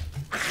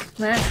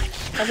 Nah,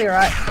 I'll be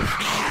alright.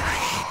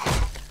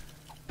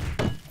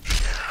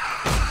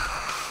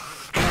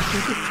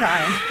 Keep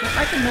trying. I don't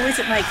like the noise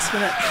it makes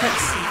when it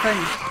hits the thing.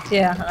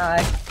 Yeah, no,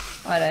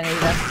 I don't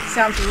either.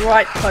 Sounds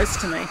right close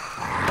to me.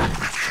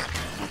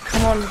 Oh,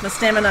 come on with my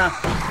stamina.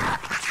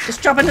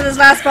 Just drop into this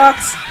last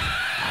box.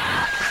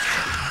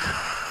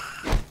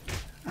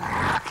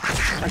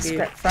 I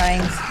scrap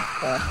frames.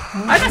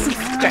 I got some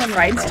scrap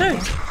frames too.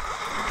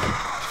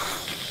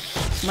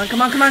 Come on,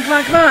 come on, come on, come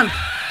on, come on.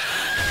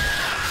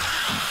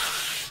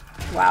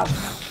 Wow,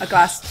 a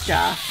glass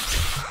jar.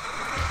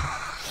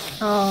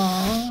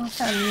 Oh,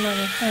 found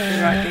another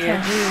thing. Right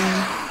there.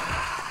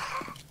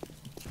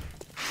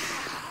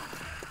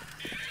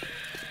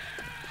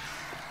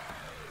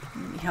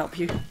 Let me help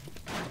you.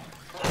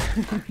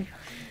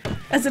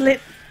 As a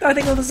I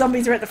think all the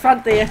zombies are at the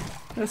front there.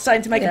 They're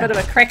starting to make a bit of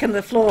a crack in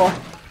the floor.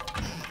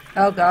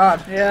 Oh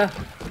god. Yeah.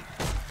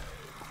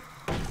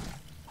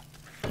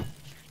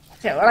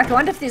 Yeah, well, like, I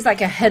wonder if there's like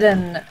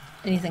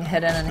anything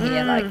hidden in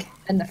here, like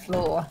in the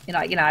floor. You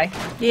know.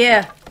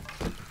 Yeah.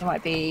 There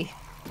might be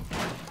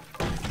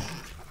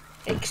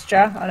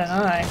extra. I don't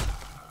know.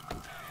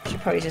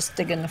 Should probably just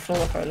dig in the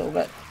floor for a little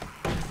bit.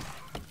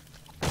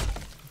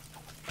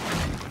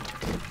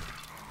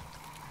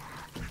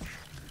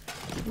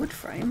 Wood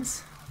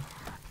frames.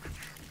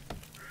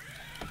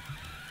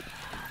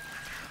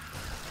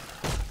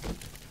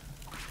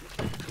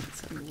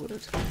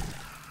 Wood.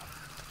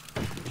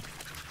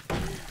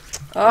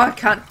 Oh, I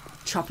can't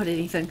chop at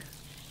anything.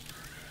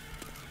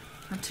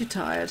 I'm too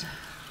tired.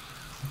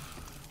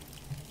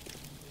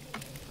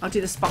 I'll do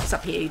this box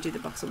up here, you do the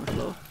box on the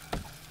floor.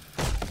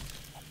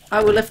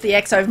 I will lift the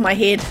axe over my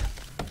head.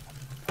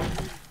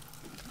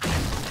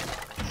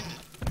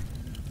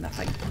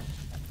 Nothing.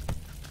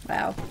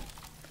 Wow.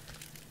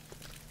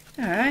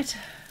 Alright.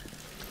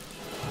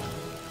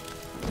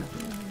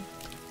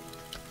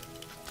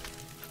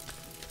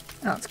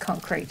 Oh, it's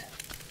concrete.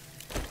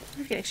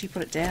 I can actually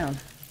put it down.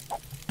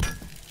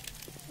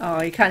 Oh,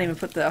 you can't even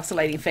put the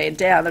oscillating fan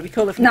down. That'd be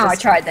cool if you No,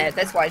 just... I tried that.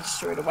 That's why I just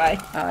threw it away.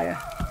 Oh, yeah.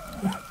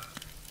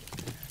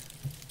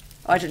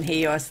 I didn't hear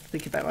you. I was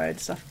thinking about my own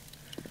stuff.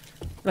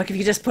 Like, if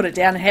you just put it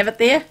down and have it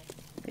there,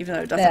 even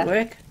though it doesn't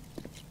work.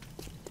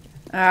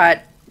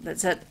 Alright,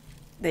 that's it.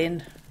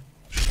 Then.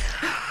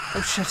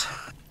 Oh, shit.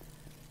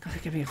 God,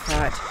 that gave me a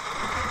fright.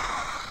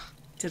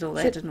 Did all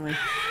that, didn't we?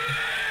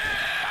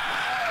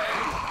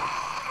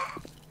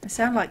 They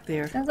sound like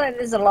they're... Sounds like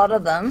there's a lot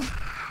of them.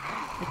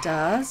 It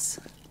does.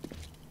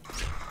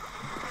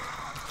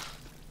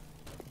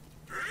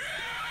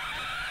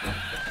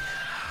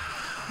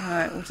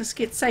 Alright, we'll just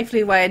get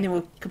safely away and then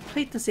we'll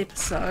complete this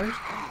episode.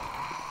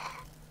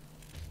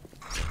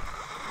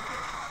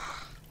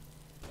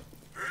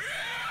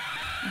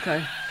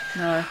 Okay,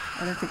 no,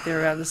 I don't think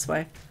they're around this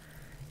way.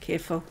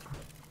 Careful.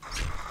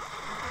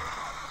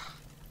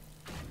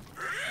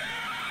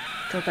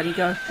 Go, buddy,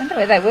 go. I wonder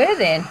where they were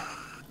then.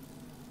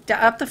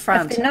 Up the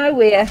front. If they're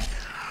nowhere.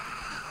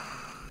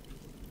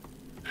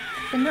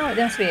 No,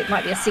 it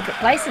might be a secret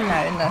place in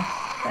there in the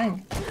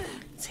thing.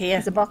 It's here.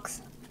 There's a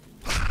box.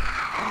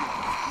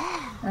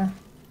 Oh.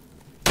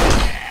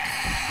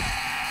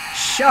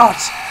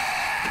 Shot!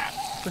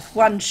 With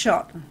one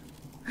shot.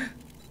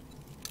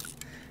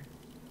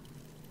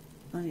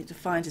 I need to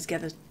find his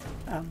gathered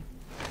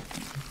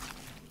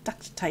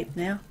duct tape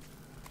now.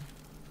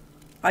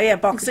 Oh yeah,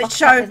 box. Let's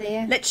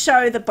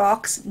show the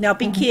box. Now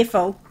be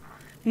careful.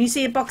 Can you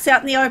see a box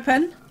out in the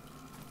open?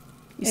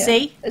 You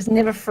see? It's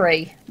never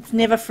free. It's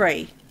never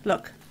free.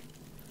 Look.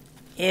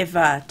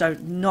 Ever.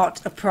 Don't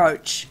not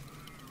approach.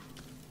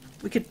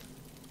 We could...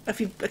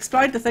 If you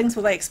explode the things,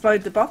 will they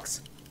explode the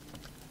box?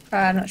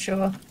 I'm not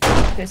sure.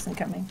 Person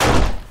coming.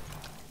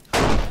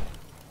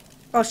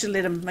 I should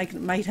let him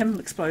made him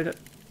explode it.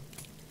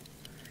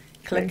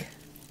 Click.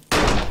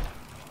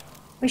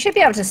 We should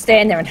be able to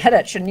stand there and hit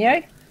it, shouldn't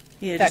you?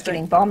 Yeah, without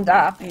getting bombed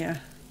up. Yeah.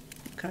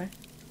 Okay.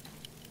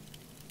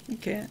 You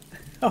can't.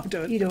 I'll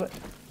do it. You do it.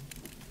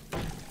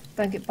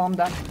 Don't get bombed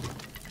up.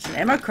 It's an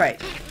ammo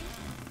crate.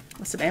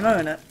 With some ammo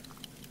in it.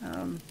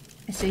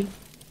 I see.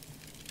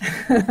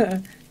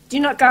 Do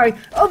not go,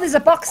 oh, there's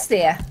a box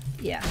there.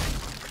 Yeah.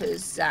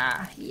 Because,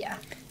 yeah.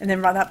 And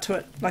then run up to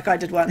it like I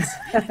did once.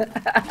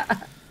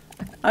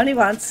 Only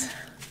once.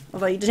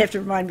 Although you did have to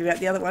remind me about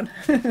the other one.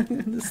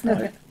 The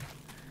snow.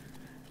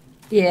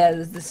 Yeah,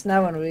 the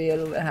snow one will be a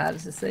little bit harder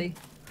to see.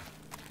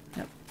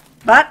 Yep.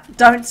 But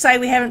don't say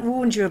we haven't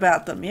warned you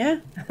about them, yeah?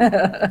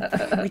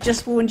 We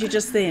just warned you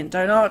just then.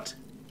 Do not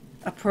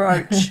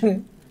approach.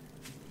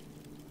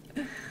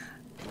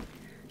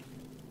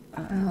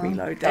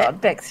 Reload that.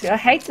 God, Bexley, I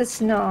hate the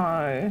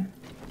snow.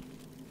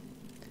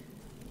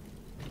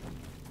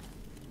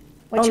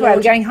 Which way? Are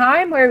we going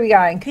home? Where are we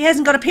going? He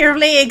hasn't got a pair of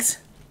legs.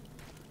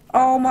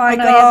 Oh my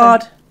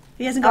god.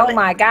 He hasn't got oh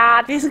my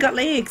god. He hasn't got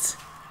legs.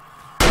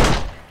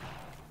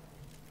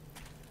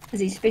 Is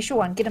he a special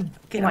one? Get him.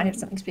 He might have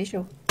something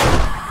special.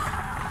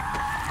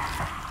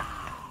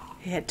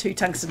 He had 2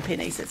 tungsten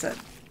pennies, that's it.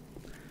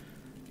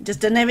 He just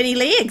didn't have any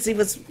legs. He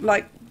was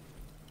like,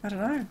 I don't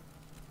know.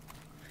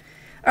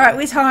 Alright,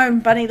 where's home,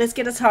 Bunny? Let's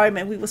get us home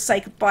and we will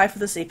say goodbye for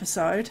this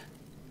episode.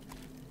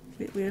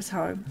 Where's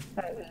home?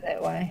 Over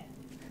that way.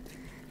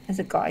 There's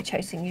a guy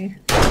chasing you.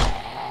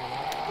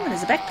 Oh,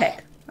 there's a backpack.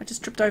 I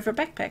just tripped over a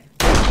backpack.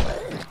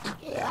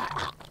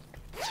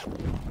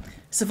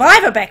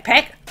 Survivor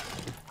backpack?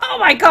 Oh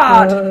my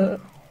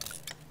god!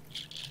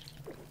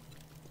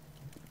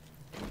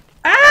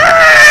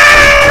 Ah!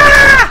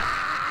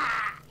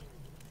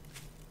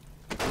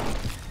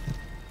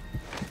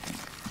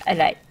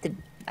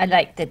 I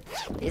like the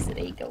desert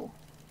eagle.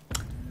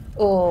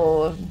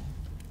 Or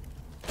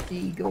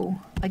deagle.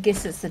 I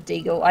guess it's the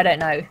deagle. I don't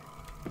know.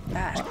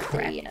 Ah,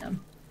 crap. The,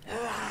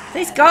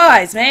 These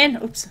guys,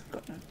 man. Oops.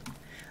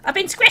 I've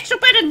been scratched or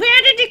bitten.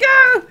 Where did you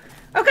go?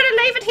 I'm going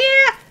to leave it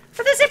here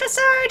for this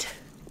episode.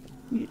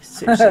 You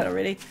searched that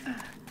already.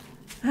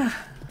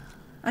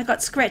 I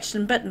got scratched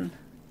and bitten.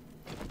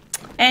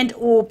 And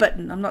or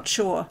bitten. I'm not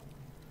sure.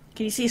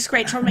 Can you see a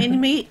scratch on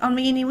me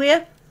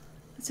anywhere?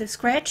 Is there a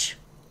scratch?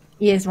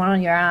 yeah, there's one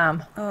on your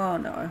arm. Oh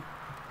no.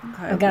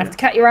 Okay, I'm gonna have to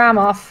cut your arm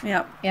off.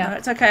 Yeah. Yeah. No,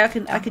 it's okay. I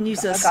can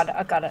use this.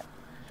 I got it.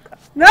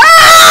 No!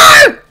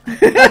 Don't!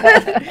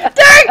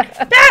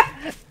 No!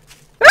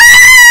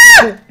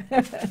 Ah!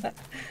 It's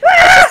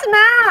just an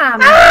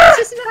arm. It's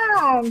just an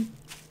arm.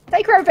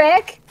 Take her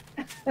back.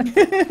 I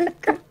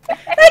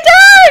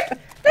don't!